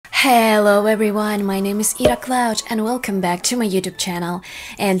Hello everyone, my name is Ira Cloud and welcome back to my YouTube channel.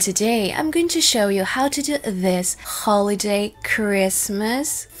 And today I'm going to show you how to do this holiday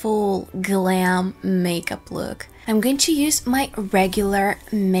Christmas full glam makeup look. I'm going to use my regular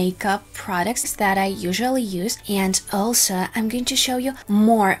makeup products that I usually use, and also I'm going to show you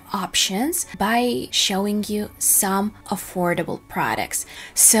more options by showing you some affordable products.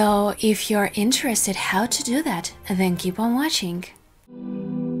 So if you're interested how to do that, then keep on watching.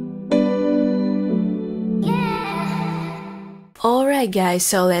 Alright guys,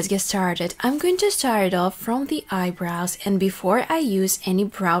 so let's get started. I'm going to start off from the eyebrows, and before I use any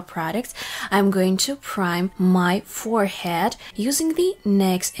brow products, I'm going to prime my forehead using the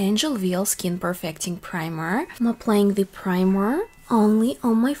NYX Angel Veil Skin Perfecting Primer. I'm applying the primer only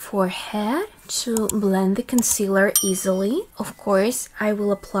on my forehead to blend the concealer easily. Of course, I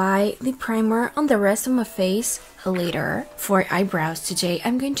will apply the primer on the rest of my face later. For eyebrows today,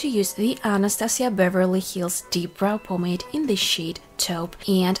 I'm going to use the Anastasia Beverly Hills Deep Brow Pomade in the shade Taupe,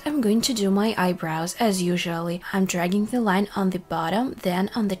 and I'm going to do my eyebrows as usually. I'm dragging the line on the bottom, then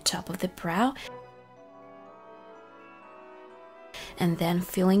on the top of the brow, and then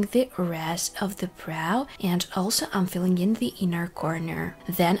filling the rest of the brow, and also I'm filling in the inner corner.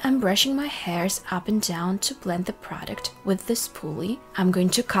 Then I'm brushing my hairs up and down to blend the product with the spoolie. I'm going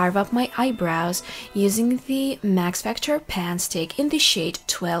to carve up my eyebrows using the Max Factor Pan Stick in the shade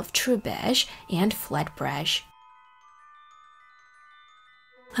 12 True Beige and flat brush.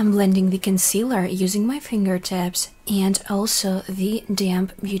 I'm blending the concealer using my fingertips and also the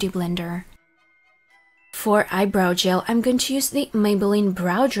damp beauty blender. For eyebrow gel, I'm going to use the Maybelline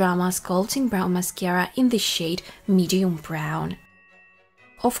Brow Drama Sculpting Brow Mascara in the shade Medium Brown.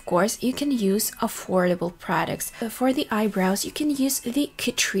 Of course, you can use affordable products. For the eyebrows, you can use the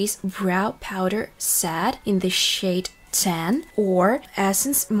Catrice Brow Powder Set in the shade 10 or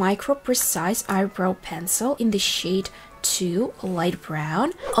Essence Micro Precise Eyebrow Pencil in the shade 2 light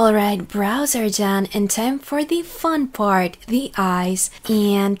brown. Alright, brows are done and time for the fun part, the eyes.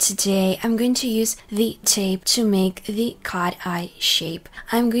 And today I'm going to use the tape to make the cat eye shape.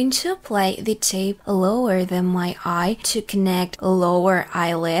 I'm going to apply the tape lower than my eye to connect lower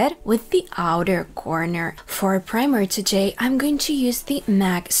eyelid with the outer corner. For primer today, I'm going to use the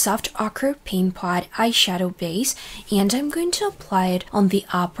MAC Soft Ochre Paint Pot eyeshadow base, and I'm going to apply it on the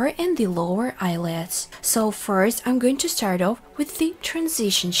upper and the lower eyelids. So first I'm going to start off with the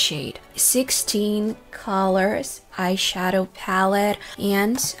transition shade, 16 colors eyeshadow palette,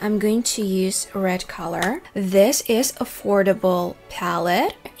 and I'm going to use red color. This is affordable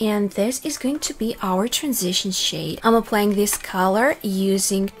palette, and this is going to be our transition shade. I'm applying this color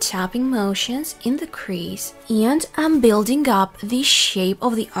using tapping motions in the crease, and I'm building up the shape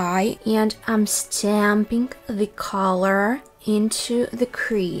of the eye, and I'm stamping the color into the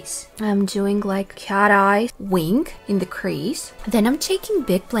crease. I'm doing like cat eye wink in the crease. Then I'm taking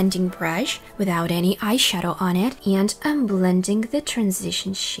big blending brush without any eyeshadow on it, and I'm blending the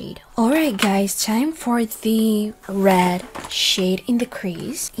transition shade. Alright guys, time for the red shade in the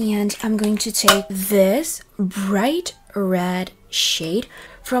crease, and I'm going to take this bright red shade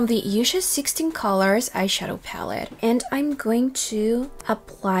from the Yusha 16 colors eyeshadow palette, and I'm going to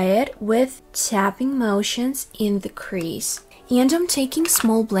apply it with tapping motions in the crease. And I'm taking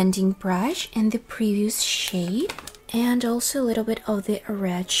small blending brush and the previous shade, and also a little bit of the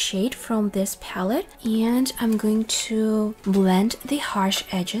red shade from this palette, and I'm going to blend the harsh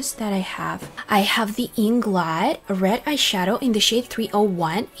edges that I have. I have the Inglot red eyeshadow in the shade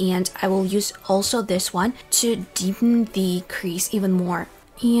 301, and I will use also this one to deepen the crease even more.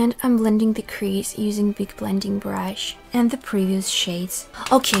 And I'm blending the crease using big blending brush and the previous shades.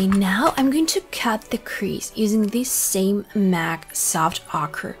 Okay, now I'm going to cut the crease using this same MAC Soft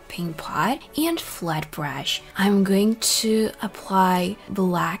Ochre Paint Pot and flat brush. I'm going to apply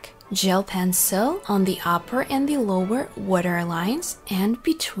black gel pencil on the upper and the lower waterlines and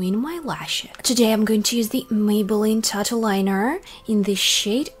between my lashes. Today I'm going to use the Maybelline Tattoo Liner in the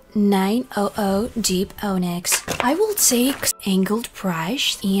shade 900 Deep Onyx. I will take angled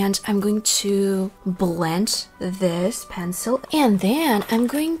brush and I'm going to blend this pencil, and then I'm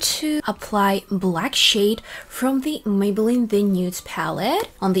going to apply black shade from the Maybelline The Nudes palette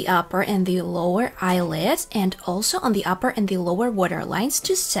on the upper and the lower eyelids, and also on the upper and the lower waterlines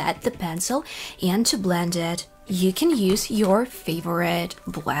to set the pencil and to blend it. You can use your favorite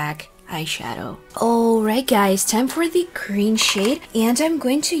black eyeshadow. Alright guys, time for the green shade, and I'm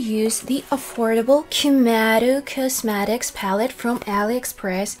going to use the affordable Kimado Cosmetics palette from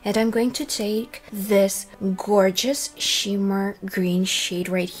AliExpress, and I'm going to take this gorgeous shimmer green shade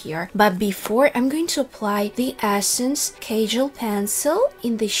right here. But before, I'm going to apply the Essence Casual Pencil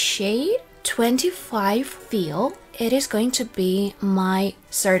in the shade 25 Feel. It is going to be my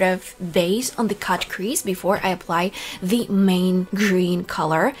sort of base on the cut crease before I apply the main green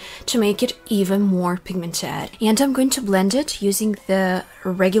color to make it even more pigmented. And I'm going to blend it using the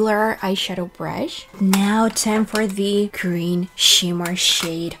regular eyeshadow brush. Now time for the green shimmer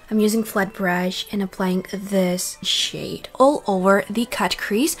shade. I'm using flat brush and applying this shade all over the cut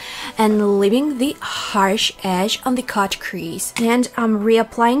crease and leaving the harsh edge on the cut crease. And I'm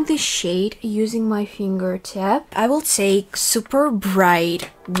reapplying the shade using my fingertip. I will take super bright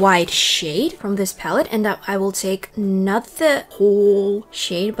white shade from this palette, and I will take not the whole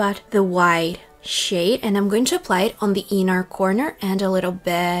shade but the white shade, and I'm going to apply it on the inner corner and a little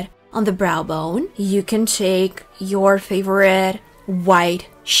bit on the brow bone. You can take your favorite white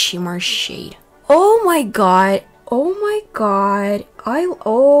shimmer shade. Oh my god, oh my god,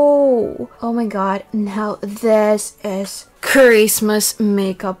 oh my god, now this is Christmas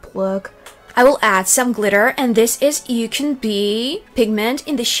makeup look. I will add some glitter, and this is You Can Be pigment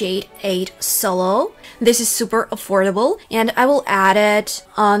in the shade 8 Solo. This is super affordable, and I will add it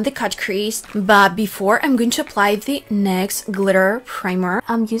on the cut crease. But before, I'm going to apply the NYX glitter primer.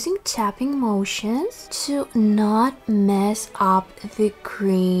 I'm using tapping motions to not mess up the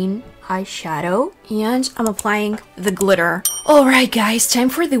green eyeshadow, and I'm applying the glitter. Alright guys, time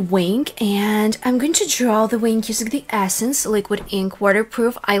for the wing, and I'm going to draw the wing using the Essence Liquid Ink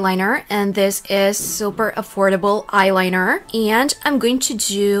Waterproof Eyeliner, and this is super affordable eyeliner, and I'm going to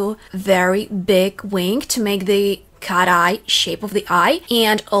do very big wing to make the cat eye shape of the eye,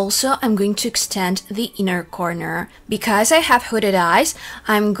 and also I'm going to extend the inner corner. Because I have hooded eyes,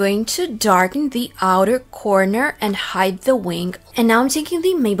 I'm going to darken the outer corner and hide the wing. And now I'm taking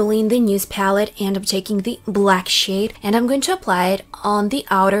the Maybelline The News palette, and I'm taking the black shade, and I'm going to apply it on the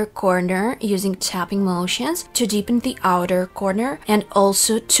outer corner using tapping motions to deepen the outer corner and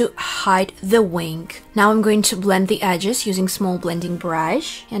also to hide the wing. Now I'm going to blend the edges using small blending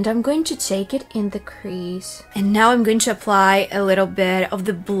brush, and I'm going to take it in the crease. And now I'm going to apply a little bit of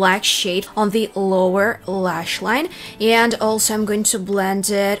the black shade on the lower lash line, and also I'm going to blend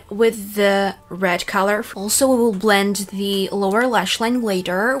it with the red color. Also, we will blend the lower lash line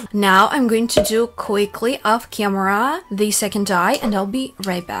later. Now I'm going to do quickly off camera the second eye, and I'll be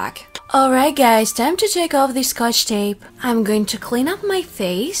right back. Alright guys, time to take off the scotch tape. I'm going to clean up my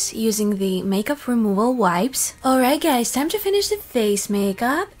face using the makeup removal wipes. Alright guys, time to finish the face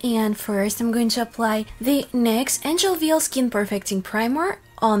makeup, and first I'm going to apply the NYX Angel Veil Skin Perfecting Primer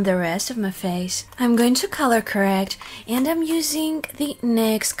on the rest of my face. I'm going to color correct, and I'm using the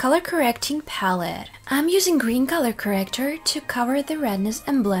NYX Color Correcting Palette. I'm using green color corrector to cover the redness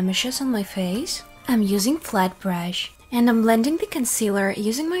and blemishes on my face. I'm using flat brush, and I'm blending the concealer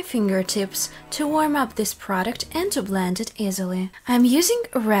using my fingertips to warm up this product and to blend it easily. I'm using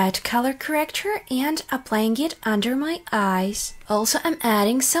red color corrector and applying it under my eyes. Also, I'm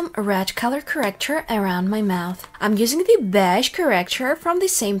adding some red color corrector around my mouth. I'm using the beige corrector from the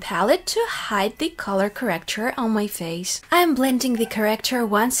same palette to hide the color corrector on my face. I'm blending the corrector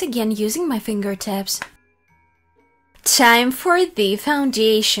once again using my fingertips. Time for the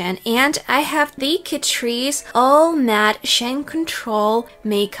foundation, and I have the Catrice All Matte Shine Control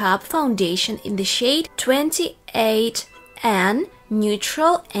Makeup Foundation in the shade 28N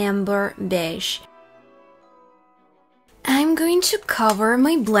Neutral Amber Beige. I'm going to cover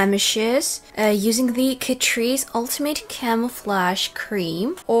my blemishes using the Catrice Ultimate Camouflage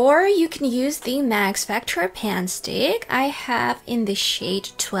Cream, or you can use the Max Factor Pan Stick I have in the shade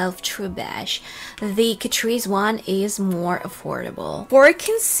 12 True Beige. The Catrice one is more affordable. For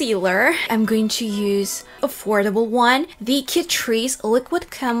concealer, I'm going to use affordable one, the Catrice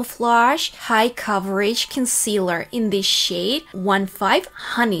Liquid Camouflage High Coverage Concealer in the shade 15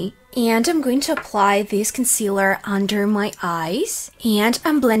 Honey. And I'm going to apply this concealer under my eyes, and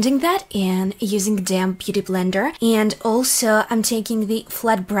I'm blending that in using damp beauty blender, and also I'm taking the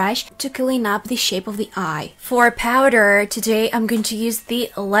flat brush to clean up the shape of the eye. For powder, today I'm going to use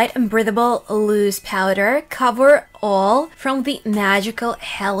the Light and Breathable Loose Powder Cover all from the magical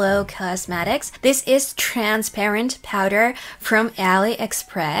Hello Cosmetics. This is transparent powder from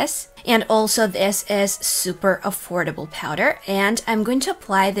AliExpress. And also this is super affordable powder, and I'm going to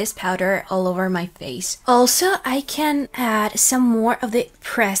apply this powder all over my face. Also, I can add some more of the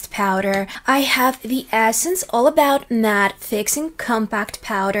pressed powder. I have the Essence All About Matte Fixing Compact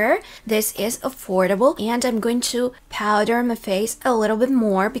Powder. This is affordable, and I'm going to powder my face a little bit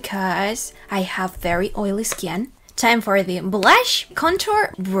more because I have very oily skin. Time for the blush,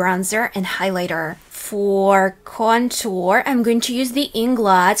 contour, bronzer, and highlighter. For contour, I'm going to use the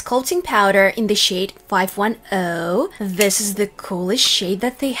Inglot Sculpting Powder in the shade 510. This is the coolest shade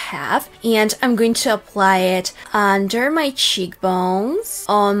that they have, and I'm going to apply it under my cheekbones,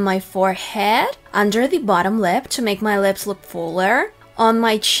 on my forehead, under the bottom lip to make my lips look fuller, on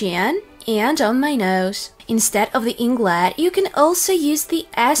my chin, and on my nose. Instead of the Inglot, you can also use the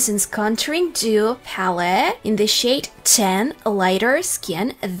Essence Contouring Duo palette in the shade 10 Lighter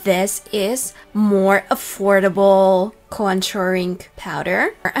Skin. This is more affordable contouring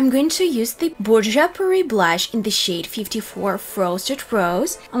powder. I'm going to use the Bourjois Paris blush in the shade 54 Frosted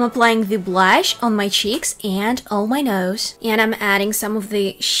Rose. I'm applying the blush on my cheeks and on my nose. And I'm adding some of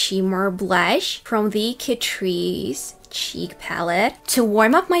the shimmer blush from the Catrice cheek palette. To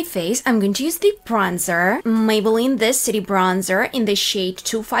warm up my face, I'm going to use the bronzer, Maybelline This City Bronzer in the shade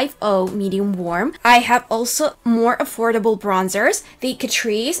 250 Medium Warm. I have also more affordable bronzers, the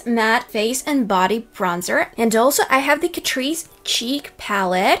Catrice Matte Face and Body Bronzer, and also I have the Catrice cheek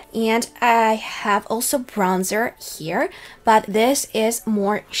palette, and I have also bronzer here, but this is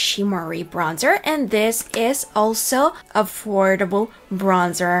more shimmery bronzer, and this is also affordable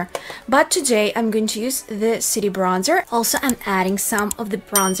bronzer. But today I'm going to use the City Bronzer. Also, I'm adding some of the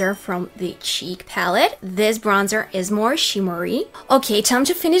bronzer from the cheek palette. This bronzer is more shimmery. Okay, time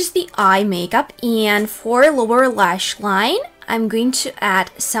to finish the eye makeup, and for lower lash line, I'm going to add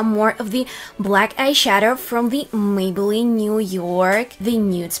some more of the black eyeshadow from the Maybelline New York, the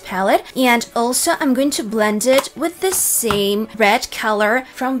Nudes palette. And also I'm going to blend it with the same red color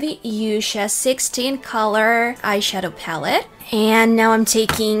from the Yusha 16 color eyeshadow palette. And now I'm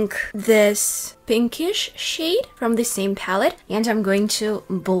taking this pinkish shade from the same palette, and I'm going to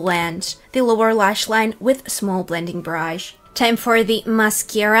blend the lower lash line with a small blending brush. Time for the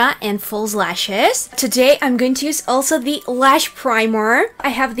mascara and false lashes. Today I'm going to use also the lash primer. I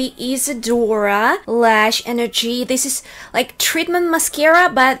have the Isadora Lash Energy. This is like treatment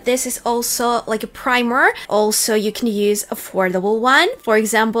mascara, but this is also like a primer. Also, you can use affordable one. For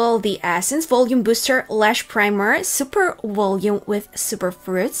example, the Essence Volume Booster Lash Primer, Super Volume with Super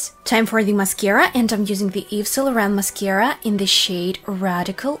Fruits. Time for the mascara, and I'm using the Yves Saint Laurent mascara in the shade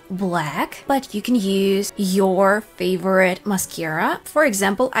Radical Black, but you can use your favorite mascara. For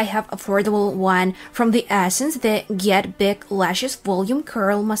example, I have affordable one from the Essence, the Get Big Lashes Volume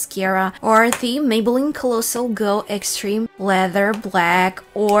Curl Mascara, or the Maybelline Colossal Go Extreme Leather Black,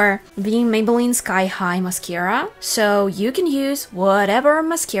 or the Maybelline Sky High Mascara. So you can use whatever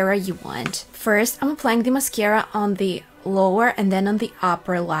mascara you want. First, I'm applying the mascara on the lower and then on the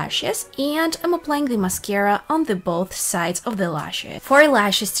upper lashes, and I'm applying the mascara on the both sides of the lashes. For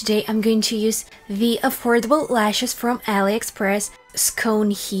lashes today, I'm going to use the affordable lashes from AliExpress,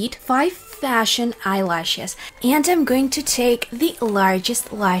 Scone Heat 5 Fashion Eyelashes, and I'm going to take the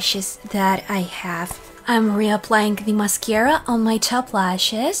largest lashes that I have. I'm reapplying the mascara on my top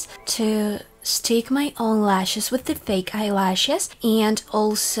lashes to stick my own lashes with the fake eyelashes, and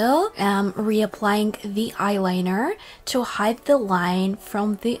also reapplying the eyeliner to hide the line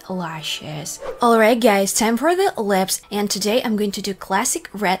from the lashes. Alright guys, time for the lips, and today I'm going to do classic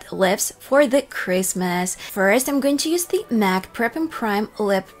red lips for the Christmas. First, I'm going to use the MAC Prep and Prime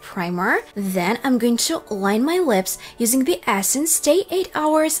Lip Primer. Then I'm going to line my lips using the Essence Stay 8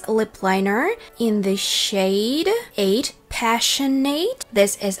 Hours Lip Liner in the shade 8 Passionate.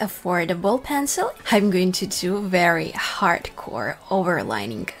 This is affordable pencil. I'm going to do very hardcore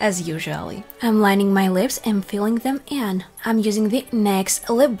overlining as usually. I'm lining my lips and filling them in. I'm using the NYX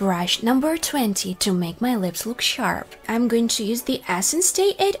lip brush number 20 to make my lips look sharp. I'm going to use the Essence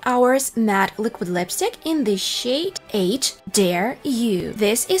Stay 8 Hours Matte Liquid Lipstick in the shade 8 Dare You.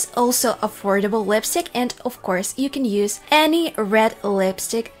 This is also affordable lipstick, and of course you can use any red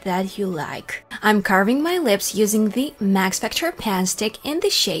lipstick that you like. I'm carving my lips using the Max Factor Pan Stick in the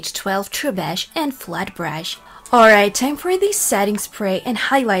shade 12 True Beige and flat brush. Alright, time for the setting spray and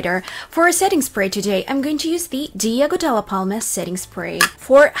highlighter. For a setting spray today, I'm going to use the Diego Della Palma setting spray.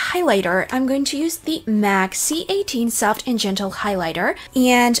 For highlighter, I'm going to use the MAC C18 Soft and Gentle Highlighter,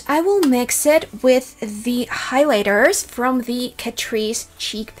 and I will mix it with the highlighters from the Catrice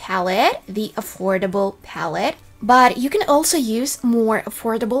Cheek Palette, the affordable palette. But you can also use more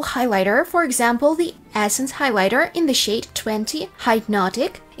affordable highlighter, for example, the Essence highlighter in the shade 20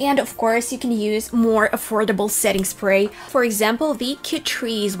 Hypnotic. And of course, you can use more affordable setting spray, for example, the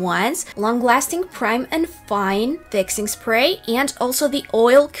Catrice ones, long-lasting prime and fine fixing spray, and also the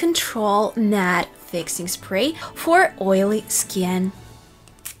oil control matte fixing spray for oily skin.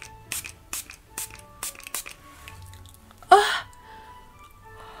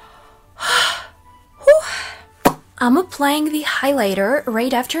 I'm applying the highlighter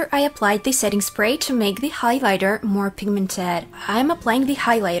right after I applied the setting spray to make the highlighter more pigmented. I'm applying the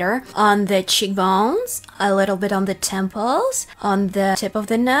highlighter on the cheekbones, a little bit on the temples, on the tip of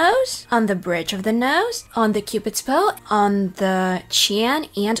the nose, on the bridge of the nose, on the cupid's bow, on the chin,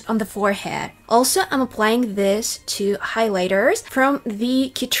 and on the forehead. Also, I'm applying these two highlighters from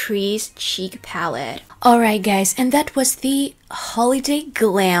the Catrice Cheek Palette. Alright guys, and that was the Holiday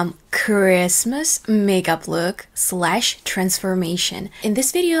Glam Christmas makeup look / transformation. In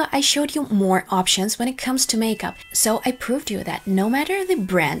this video, I showed you more options when it comes to makeup. So I proved you that no matter the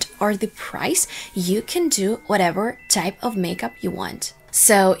brand or the price, you can do whatever type of makeup you want.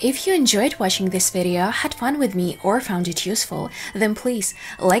 So if you enjoyed watching this video, had fun with me, or found it useful, then please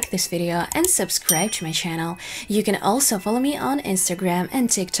like this video and subscribe to my channel. You can also follow me on Instagram and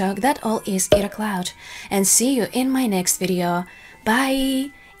TikTok, that all is IraCloud. And see you in my next video.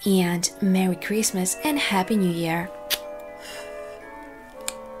 Bye! And Merry Christmas and Happy New Year!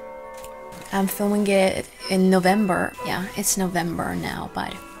 I'm filming it in November. Yeah, it's November now,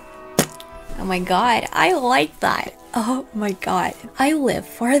 but oh my god, I like that! Oh my god, I live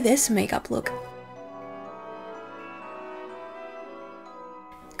for this makeup look.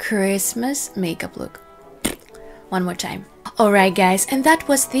 Christmas makeup look. One more time. Alright guys, and that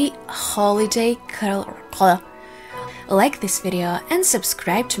was the holiday color. Like this video and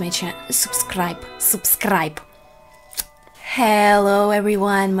subscribe to my channel. Subscribe. Hello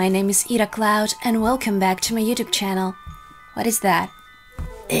everyone, my name is IraCloud and welcome back to my YouTube channel. What is that?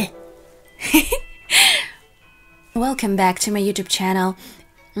 Welcome back to my YouTube channel.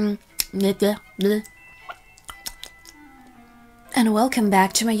 And welcome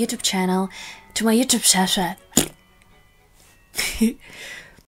back to my YouTube channel.